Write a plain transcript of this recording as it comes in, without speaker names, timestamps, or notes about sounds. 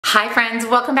Hi friends,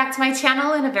 welcome back to my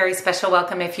channel and a very special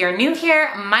welcome if you're new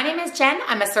here. My name is Jen.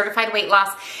 I'm a certified weight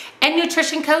loss and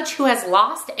nutrition coach who has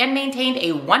lost and maintained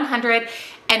a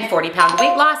 140-pound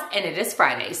weight loss, and it is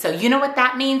Friday. So you know what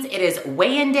that means. It is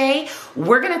weigh-in day.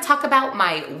 We're gonna talk about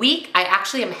my week. I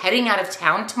actually am heading out of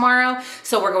town tomorrow,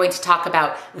 so we're going to talk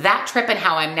about that trip and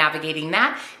how I'm navigating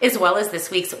that, as well as this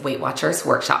week's Weight Watchers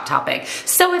workshop topic.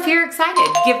 So if you're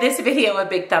excited, give this video a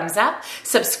big thumbs up,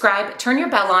 subscribe, turn your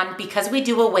bell on, because we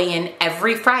do a weigh-in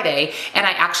every Friday, and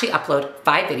I actually upload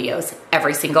 5 videos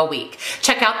every single week.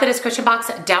 Check out the description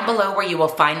box down below where you will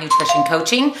find nutrition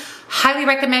coaching. Highly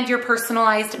recommend your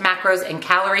personalized macros and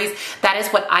calories. That is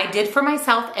what I did for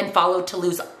myself and followed to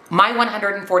lose my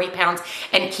 140 pounds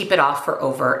and keep it off for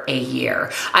over a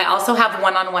year. I also have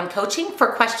one-on-one coaching for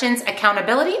questions,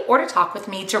 accountability, or to talk with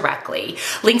me directly.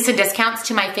 Links and discounts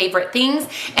to my favorite things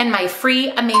and my free,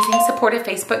 amazing, supportive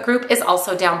Facebook group is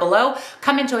also down below.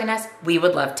 Come and join us. We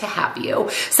would love to have you.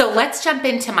 So let's jump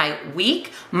into my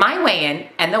week, my weigh-in,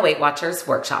 and the Weight Watchers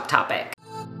workshop topic.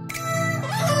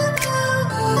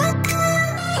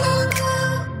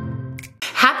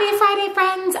 Happy Friday,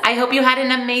 friends. I hope you had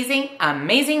an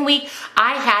amazing week.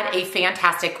 I had a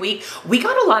fantastic week. We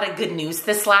got a lot of good news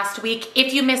this last week.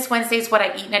 If you missed Wednesday's What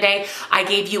I Eat in a Day, I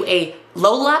gave you a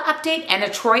Lola update and a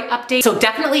Troy update. So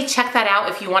definitely check that out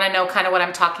if you want to know kind of what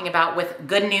I'm talking about with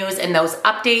good news and those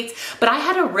updates. But I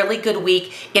had a really good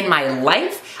week in my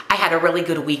life. I had a really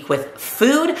good week with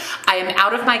food. I am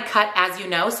out of my cut, as you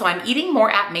know, so I'm eating more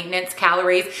at maintenance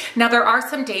calories. Now, there are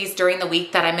some days during the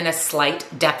week that I'm in a slight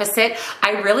deficit.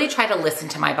 I really try to listen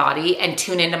to my body and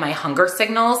tune into my hunger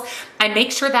signals. I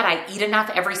make sure that I eat enough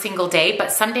every single day,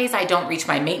 but some days I don't reach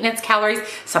my maintenance calories.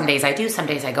 Some days I do, some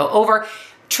days I go over.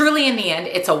 Truly, in the end,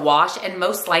 it's a wash, and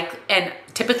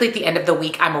typically at the end of the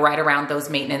week, I'm right around those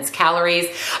maintenance calories.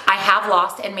 I have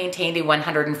lost and maintained a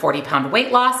 140-pound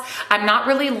weight loss. I'm not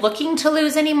really looking to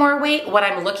lose any more weight. What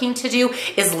I'm looking to do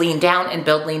is lean down and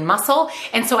build lean muscle.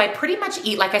 And so I pretty much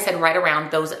eat, like I said, right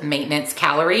around those maintenance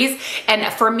calories. And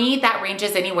for me, that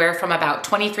ranges anywhere from about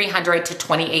 2,300 to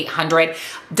 2,800,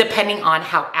 depending on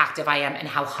how active I am and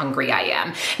how hungry I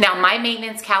am. Now, my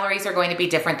maintenance calories are going to be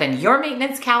different than your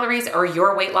maintenance calories or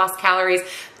your weight loss calories.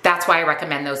 That's why I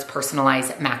recommend those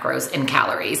personalized macros and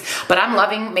calories. But I'm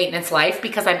loving maintenance life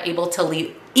because I'm able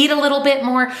to eat a little bit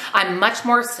more. I'm much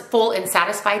more full and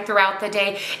satisfied throughout the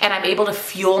day, and I'm able to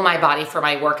fuel my body for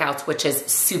my workouts, which is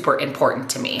super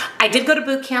important to me. I did go to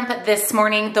boot camp this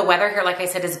morning. The weather here, like I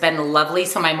said, has been lovely,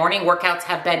 so my morning workouts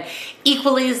have been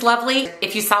equally as lovely.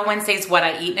 If you saw Wednesday's What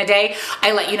I Eat in a Day,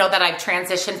 I let you know that I've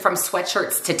transitioned from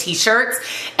sweatshirts to t-shirts,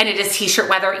 and it is t-shirt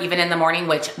weather even in the morning,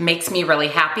 which makes me really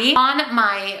happy. On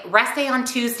my rest day on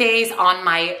Tuesdays, on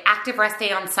my active rest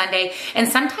day on Sunday, and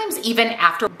sometimes even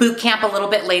after boot camp a little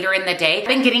bit later in the day, I've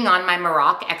been getting on my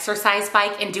MudWtr exercise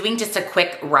bike and doing just a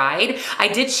quick ride. I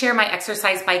did share my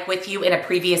exercise bike with you in a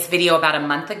previous video about a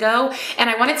month ago, and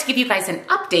I wanted to give you guys an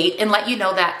update and let you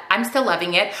know that I'm still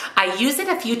loving it. I use it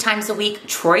a few times a week.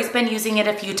 Troy's been using it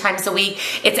a few times a week.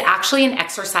 It's actually an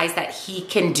exercise that he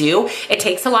can do. It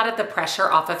takes a lot of the pressure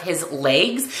off of his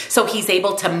legs, so he's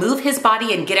able to move his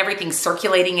body and get everything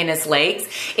circulating in his legs.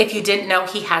 If you didn't know,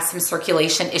 he has some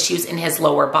circulation issues in his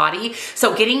lower body,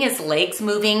 so getting his legs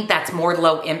moving that's more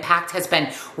low impact has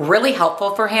been really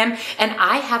helpful for him. And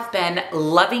I have been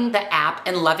loving the app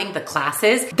and loving the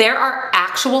classes. There are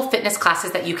actual fitness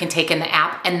classes that you can take in the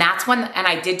app, and that's one, and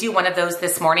I did do one of those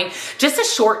this morning, just a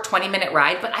short 20-minute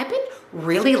ride, but I've been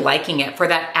really liking it for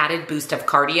that added boost of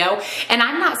cardio. And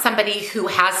I'm not somebody who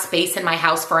has space in my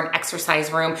house for an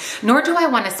exercise room, nor do I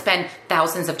want to spend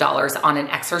thousands of dollars on an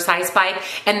exercise bike.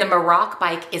 And the MudWtr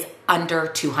bike is under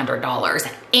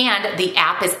 $200, and the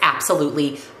app is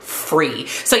absolutely free.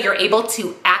 So you're able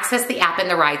to access the app and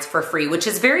the rides for free, which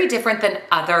is very different than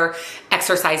other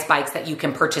exercise bikes that you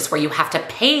can purchase where you have to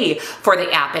pay for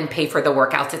the app and pay for the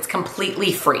workouts. It's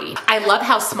completely free. I love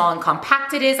how small and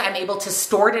compact it is. I'm able to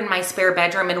store it in my spare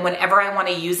bedroom, and whenever I want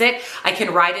to use it, I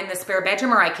can ride in the spare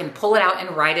bedroom or I can pull it out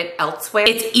and ride it elsewhere.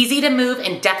 It's easy to move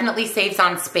and definitely saves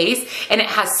on space, and it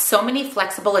has so many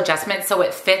flexible adjustments so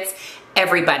it fits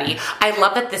everybody. I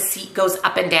love that the seat goes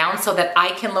up and down so that I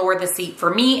can lower the seat for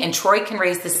me and Troy can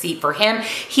raise the seat for him.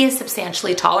 He is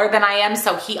substantially taller than I am,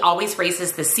 so he always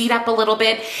raises the seat up a little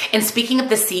bit. And speaking of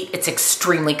the seat, it's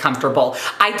extremely comfortable.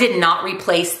 I did not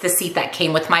replace the seat that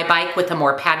came with my bike with a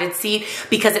more padded seat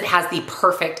because it has the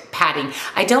perfect padding.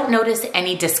 I don't notice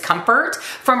any discomfort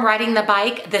from riding the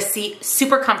bike. The seat,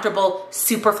 super comfortable,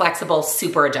 super flexible,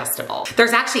 super adjustable.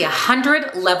 There's actually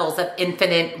 100 levels of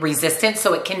infinite resistance,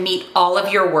 so it can meet all all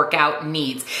of your workout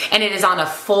needs. And it is on a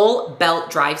full belt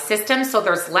drive system, so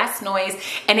there's less noise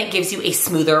and it gives you a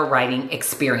smoother riding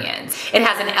experience. It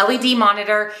has an LED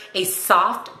monitor, a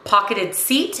soft pocketed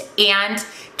seat, and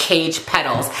cage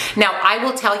pedals. Now, I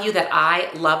will tell you that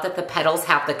I love that the pedals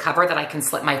have the cover that I can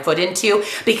slip my foot into,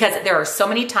 because there are so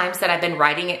many times that I've been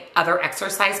riding other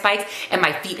exercise bikes and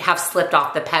my feet have slipped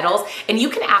off the pedals, and you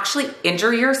can actually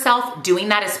injure yourself doing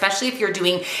that, especially if you're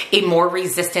doing a more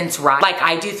resistance ride like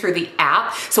I do through the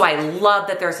app. So I love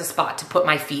that there's a spot to put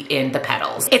my feet in the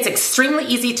pedals. It's extremely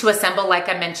easy to assemble, like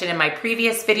I mentioned in my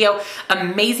previous video,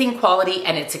 amazing quality,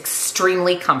 and it's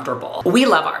extremely comfortable. We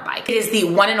love our bike. It is the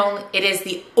one and only, it is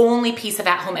the only piece of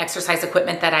at-home exercise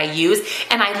equipment that I use,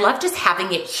 and I love just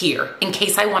having it here in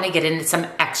case I want to get into some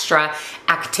extra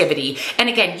activity. And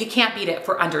again, you can't beat it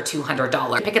for under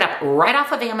 $200. Pick it up right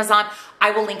off of Amazon.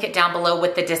 I will link it down below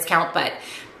with the discount, but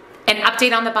an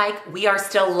update on the bike, we are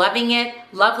still loving it.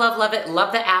 Love, love, love it.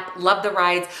 Love the app, love the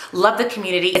rides, love the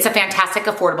community. It's a fantastic,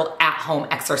 affordable at-home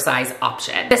exercise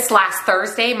option. This last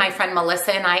Thursday, my friend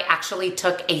Melissa and I actually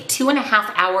took a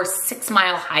 2.5-hour,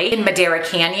 6-mile hike in Madera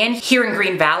Canyon here in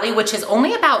Green Valley, which is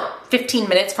only about 15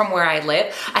 minutes from where I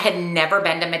live. I had never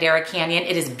been to Madera Canyon.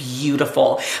 It is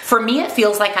beautiful. For me, it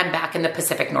feels like I'm back in the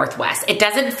Pacific Northwest. It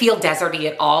doesn't feel deserty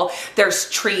at all. There's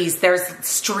trees, there's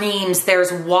streams,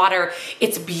 there's water.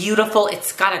 It's beautiful.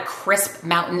 It's got a crisp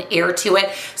mountain air to it.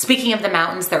 Speaking of the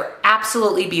mountains, they're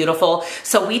absolutely beautiful.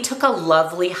 So we took a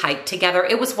lovely hike together.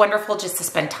 It was wonderful just to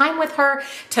spend time with her,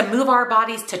 to move our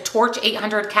bodies, to torch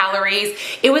 800 calories.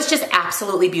 It was just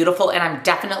absolutely beautiful, and I'm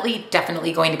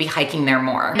definitely going to be hiking there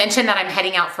more. I mentioned that I'm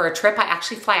heading out for a trip. I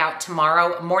actually fly out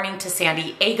tomorrow morning to San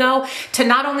Diego to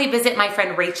not only visit my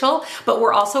friend Rachel, but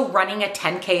we're also running a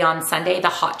 10K on Sunday, the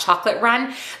hot chocolate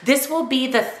run. This will be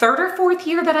the 3rd or 4th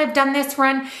year that I've done this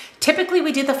run. Typically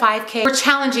we do the 5K. We're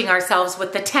challenging ourselves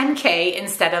with the 10K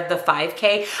instead of the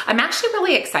 5K. I'm actually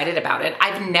really excited about it.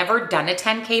 I've never done a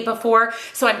 10K before,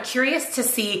 so I'm curious to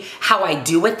see how I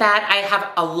do with that. I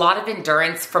have a lot of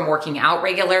endurance from working out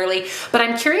regularly, but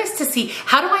I'm curious to see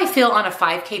how do I feel on a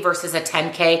 5K versus a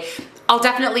 10K. I'll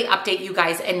definitely update you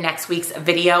guys in next week's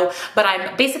video, but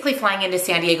I'm basically flying into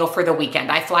San Diego for the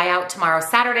weekend. I fly out tomorrow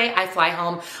Saturday, I fly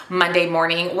home Monday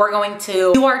morning. We're going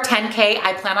to do our 10K.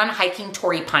 I plan on hiking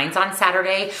Torrey Pines on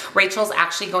Saturday. Rachel's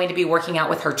actually going to be working out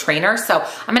with her trainer, so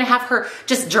I'm gonna have her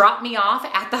just drop me off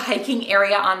at the hiking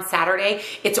area on Saturday.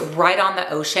 It's right on the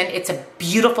ocean. It's a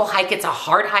beautiful hike. It's a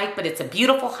hard hike, but it's a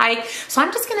beautiful hike. So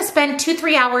I'm just gonna spend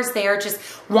 2-3 hours there just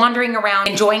wandering around,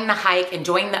 enjoying the hike,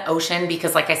 enjoying the ocean,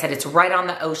 because like I said, it's right on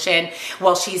the ocean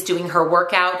while she's doing her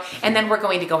workout. And then we're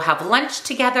going to go have lunch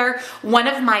together. One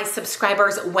of my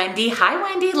subscribers, Wendy, hi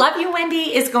Wendy, love you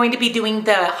Wendy, is going to be doing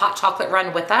the hot chocolate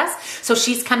run with us. So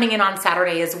she's coming in on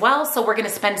Saturday as well. So we're gonna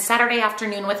spend Saturday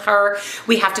afternoon with her.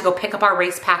 We have to go pick up our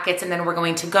race packets, and then we're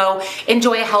going to go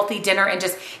enjoy a healthy dinner and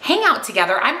just hang out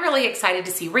together. I'm really excited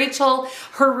to see Rachel,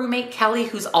 her roommate Kelly,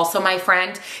 who's also my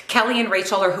friend. Kelly and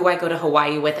Rachel are who I go to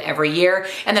Hawaii with every year.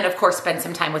 And then of course spend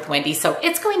some time with Wendy. So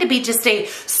it's going to be just a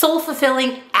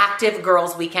soul-fulfilling, active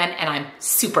girls weekend, and I'm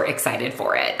super excited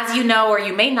for it. As you know, or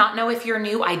you may not know if you're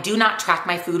new, I do not track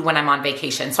my food when I'm on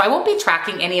vacation. So I won't be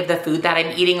tracking any of the food that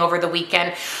I'm eating over the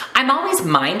weekend. I'm always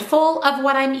mindful of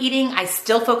what I'm eating. I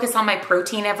still focus on my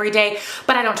protein every day,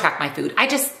 but I don't track my food.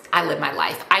 I live my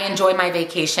life. I enjoy my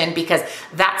vacation because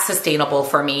that's sustainable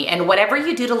for me. And whatever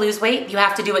you do to lose weight, you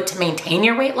have to do it to maintain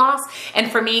your weight loss.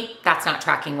 And for me, that's not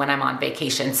tracking when I'm on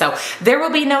vacation. So there will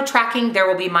be no tracking. There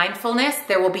will be mindfulness.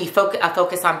 There will be a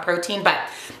focus on protein, but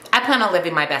I plan on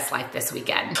living my best life this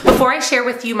weekend. Before I share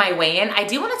with you my weigh-in, I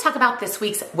do want to talk about this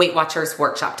week's Weight Watchers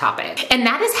workshop topic. And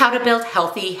that is how to build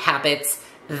healthy habits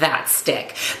that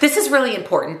stick. This is really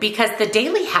important because the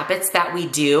habits that we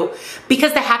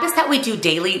do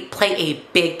daily play a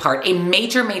big part, a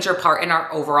major part in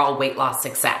our overall weight loss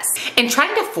success. And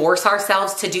trying to force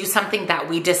ourselves to do something that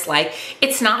we dislike,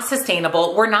 it's not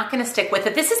sustainable. We're not gonna stick with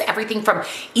it. This is everything from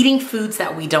eating foods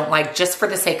that we don't like just for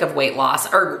the sake of weight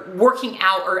loss, or working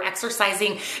out or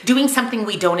exercising, doing something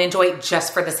we don't enjoy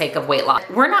just for the sake of weight loss.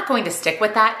 We're not going to stick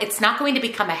with that. It's not going to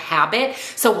become a habit,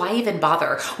 so why even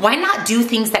bother? Why not do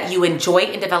things that you enjoy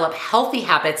and develop healthy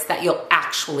habits that you'll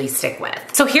actually stick with?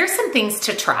 So here's some things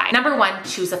to try. Number 1,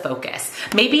 choose a focus.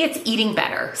 Maybe it's eating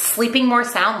better, sleeping more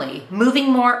soundly,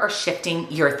 moving more, or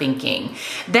shifting your thinking.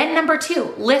 Then number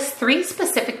 2, list 3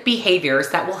 specific behaviors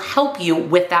that will help you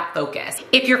with that focus.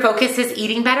 If your focus is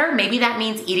eating better, maybe that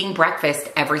means eating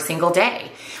breakfast every single day.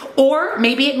 Or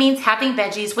maybe it means having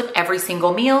veggies with every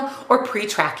single meal or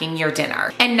pre-tracking your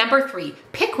dinner. And number 3,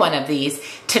 pick one of these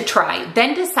to try.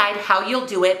 Then decide how you'll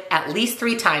do it at least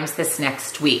 3 times this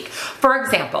next week. For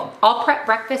example, I'll prep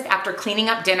breakfast after cleaning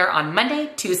up dinner on Monday,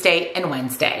 Tuesday, and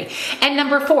Wednesday. And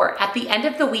number 4, at the end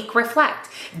of the week, reflect.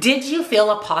 Did you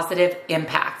feel a positive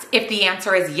impact? If the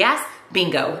answer is yes,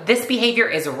 bingo, this behavior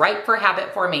is ripe for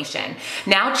habit formation.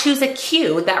 Now choose a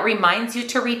cue that reminds you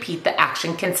to repeat the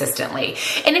action consistently.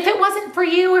 And if it wasn't for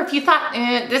you, or if you thought,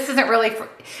 this isn't really for,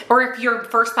 or if your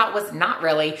first thought was not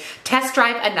really, test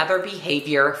drive another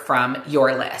behavior from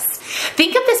your list.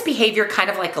 Think of this behavior kind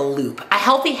of like a loop, a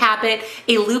healthy habit,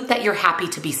 a loop that you're happy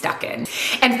to be stuck in.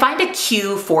 And find a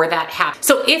cue for that habit.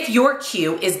 So if your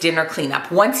cue is dinner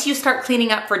cleanup, once you start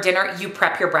cleaning up for dinner, you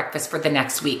prep your breakfast for the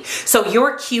next week. So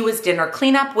your cue is dinner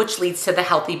cleanup, which leads to the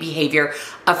healthy behavior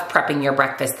of prepping your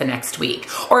breakfast the next week.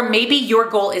 Or maybe your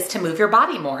goal is to move your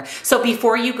body more. So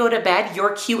before you go to bed,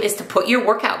 your cue is to put your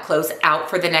workout clothes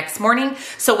out for the next morning.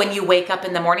 So when you wake up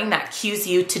in the morning, that cues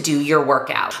you to do your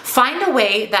workout. Find a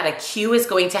way that a cue is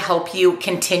going to help you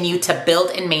continue to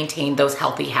build and maintain those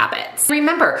healthy habits.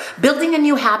 Remember, building a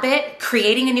new habit,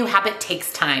 creating a new habit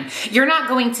takes time. You're not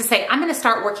going to say, I'm going to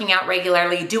start working out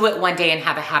regularly, do it one day and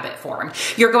have a habit form.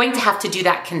 You're going to have to do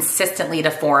that consistently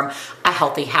to form a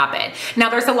healthy habit. Now,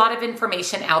 there's a lot of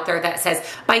information out there that says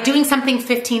by doing something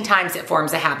 15 times, it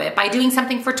forms a habit. By doing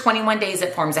something for 21 days,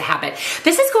 it forms a habit.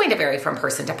 This is going to vary from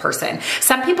person to person.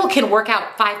 Some people can work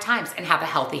out 5 times and have a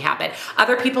healthy habit.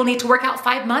 Other people need to work out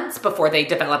 5 months before they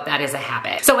develop that as a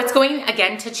habit. So it's going,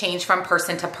 again, to change from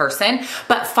person to person,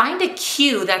 but find a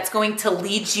cue that's going to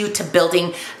lead you to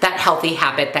building that healthy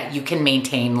habit that you can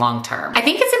maintain long term. I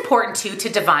think it's important too to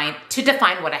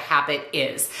define what a habit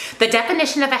is. The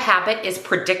definition of a habit is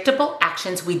predictable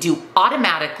actions we do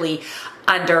automatically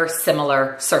under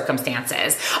similar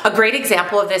circumstances. A great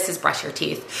example of this is brush your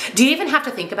teeth. Do you even have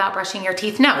to think about brushing your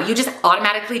teeth? No, you just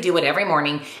automatically do it every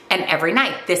morning and every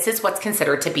night. This is what's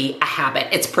considered to be a habit.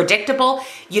 It's predictable.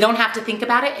 You don't have to think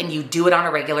about it and you do it on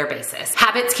a regular basis.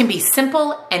 Habits can be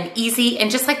simple and easy,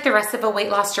 and just like the rest of a weight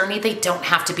loss journey, they don't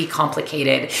have to be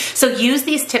complicated. So use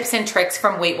these tips and tricks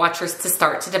from Weight Watchers to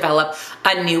start to develop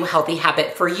a new healthy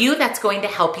habit for you that's going to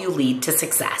help you lead to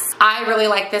success. I really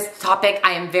like this topic.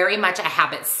 I am very much a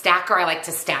habit stacker. I like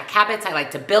to stack habits. I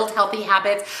like to build healthy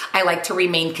habits. I like to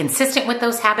remain consistent with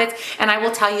those habits. And I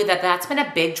will tell you that that's been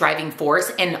a big driving force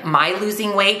in my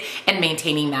losing weight and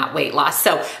maintaining that weight loss.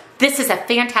 So this is a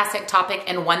fantastic topic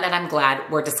and one that I'm glad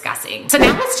we're discussing. So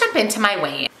now let's jump into my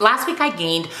weigh-in. Last week I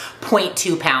gained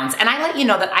 0.2 pounds, and I let you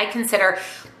know that I consider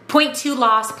 0.2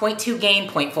 loss, 0.2 gain,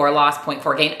 0.4 loss,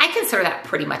 0.4 gain. I consider that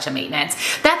pretty much a maintenance.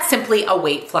 That's simply a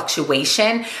weight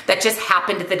fluctuation that just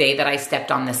happened the day that I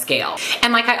stepped on the scale.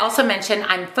 And like I also mentioned,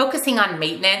 I'm focusing on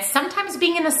maintenance, sometimes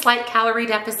being in a slight calorie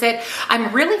deficit.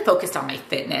 I'm really focused on my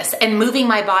fitness and moving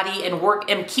my body and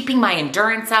work and keeping my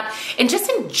endurance up and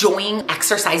just enjoying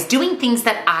exercise, doing things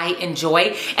that I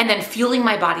enjoy, and then fueling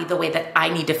my body the way that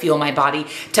I need to fuel my body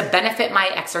to benefit my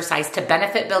exercise, to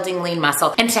benefit building lean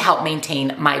muscle, and to help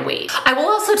maintain my weight. I will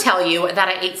also tell you that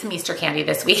I ate some Easter candy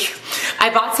this week. I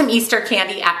bought some Easter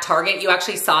candy at Target. You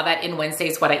actually saw that in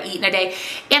Wednesdays, what I eat in a day.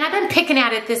 And I've been picking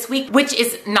at it this week, which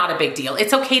is not a big deal.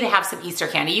 It's okay to have some Easter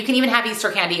candy. You can even have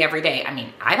Easter candy every day. I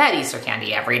mean, I've had Easter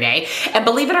candy every day. And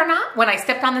believe it or not, when I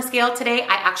stepped on the scale today,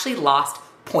 I actually lost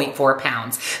 0.4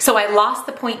 pounds. So I lost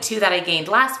the 0.2 that I gained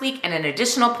last week and an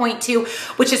additional 0.2,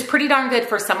 which is pretty darn good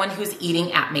for someone who's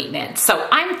eating at maintenance. So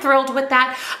I'm thrilled with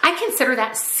that. I consider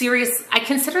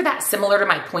that similar to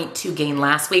my 0.2 gain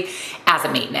last week as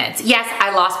a maintenance. Yes,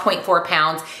 I lost 0.4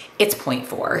 pounds. It's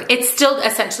 0.4. It's still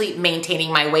essentially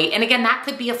maintaining my weight. And again, that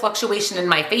could be a fluctuation in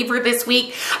my favor this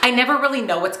week. I never really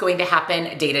know what's going to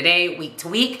happen day to day, week to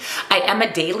week. I am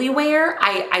a daily weigher.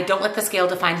 I don't let the scale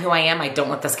define who I am. I don't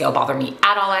let the scale bother me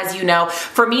at all, as you know.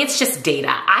 For me, it's just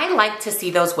data. I like to see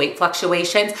those weight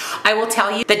fluctuations. I will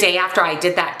tell you, the day after I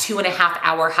did that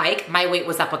 2.5-hour hike, my weight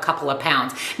was up a couple of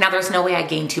pounds. Now, there's no way I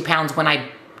gained 2 pounds when I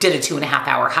did a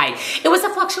 2.5-hour hike. It was a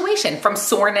fluctuation from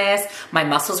soreness, my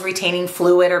muscles retaining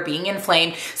fluid or being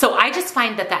inflamed. So I just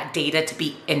find that data to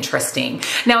be interesting.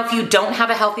 Now, if you don't have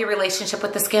a healthy relationship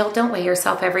with the scale, don't weigh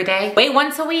yourself every day. Weigh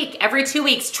once a week, every 2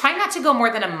 weeks. Try not to go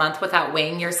more than a month without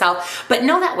weighing yourself, but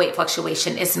know that weight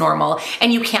fluctuation is normal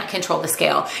and you can't control the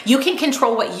scale. You can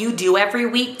control what you do every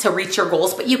week to reach your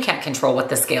goals, but you can't control what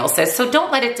the scale says. So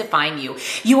don't let it define you.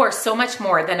 You are so much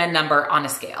more than a number on a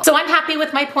scale. So I'm happy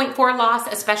with my 0.4 loss,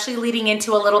 especially leading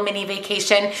into a little mini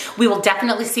vacation. We will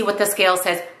definitely see what the scale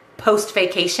says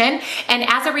post-vacation. And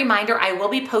as a reminder, I will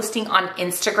be posting on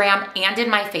Instagram and in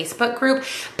my Facebook group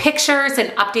pictures and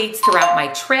updates throughout my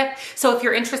trip. So if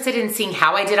you're interested in seeing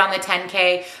how I did on the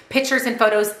 10K, pictures and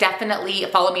photos, definitely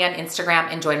follow me on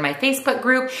Instagram and join my Facebook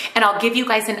group. And I'll give you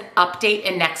guys an update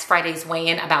in next Friday's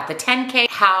weigh-in about the 10K,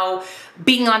 how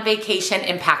being on vacation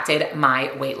impacted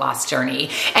my weight loss journey.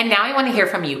 And now I want to hear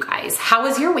from you guys. How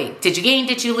was your week? Did you gain?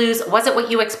 Did you lose? Was it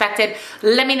what you expected?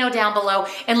 Let me know down below,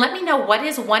 and let me know what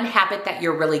is one habit that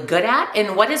you're really good at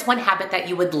and what is one habit that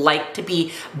you would like to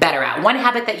be better at. One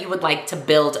habit that you would like to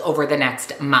build over the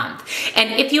next month.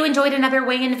 And if you enjoyed another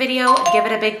weigh-in video, give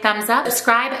it a big thumbs up.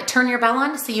 Subscribe, turn your bell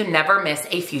on so you never miss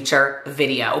a future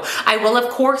video. I will of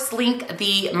course link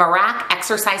the Mirac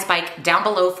exercise bike down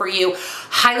below for you.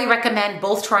 Highly recommend.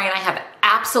 Both Troy and I have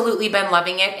absolutely been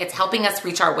loving it. It's helping us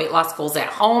reach our weight loss goals at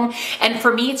home. And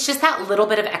for me, it's just that little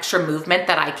bit of extra movement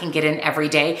that I can get in every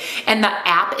day. And the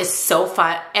app is so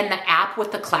fun. And the app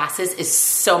with the classes is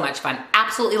so much fun.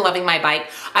 Absolutely loving my bike.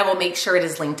 I will make sure it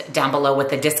is linked down below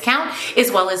with a discount,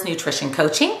 as well as nutrition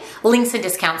coaching, links and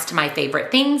discounts to my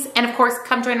favorite things. And of course,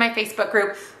 come join my Facebook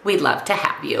group. We'd love to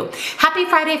have you. Happy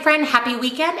Friday, friend. Happy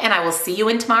weekend. And I will see you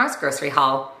in tomorrow's grocery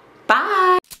haul.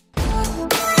 Bye.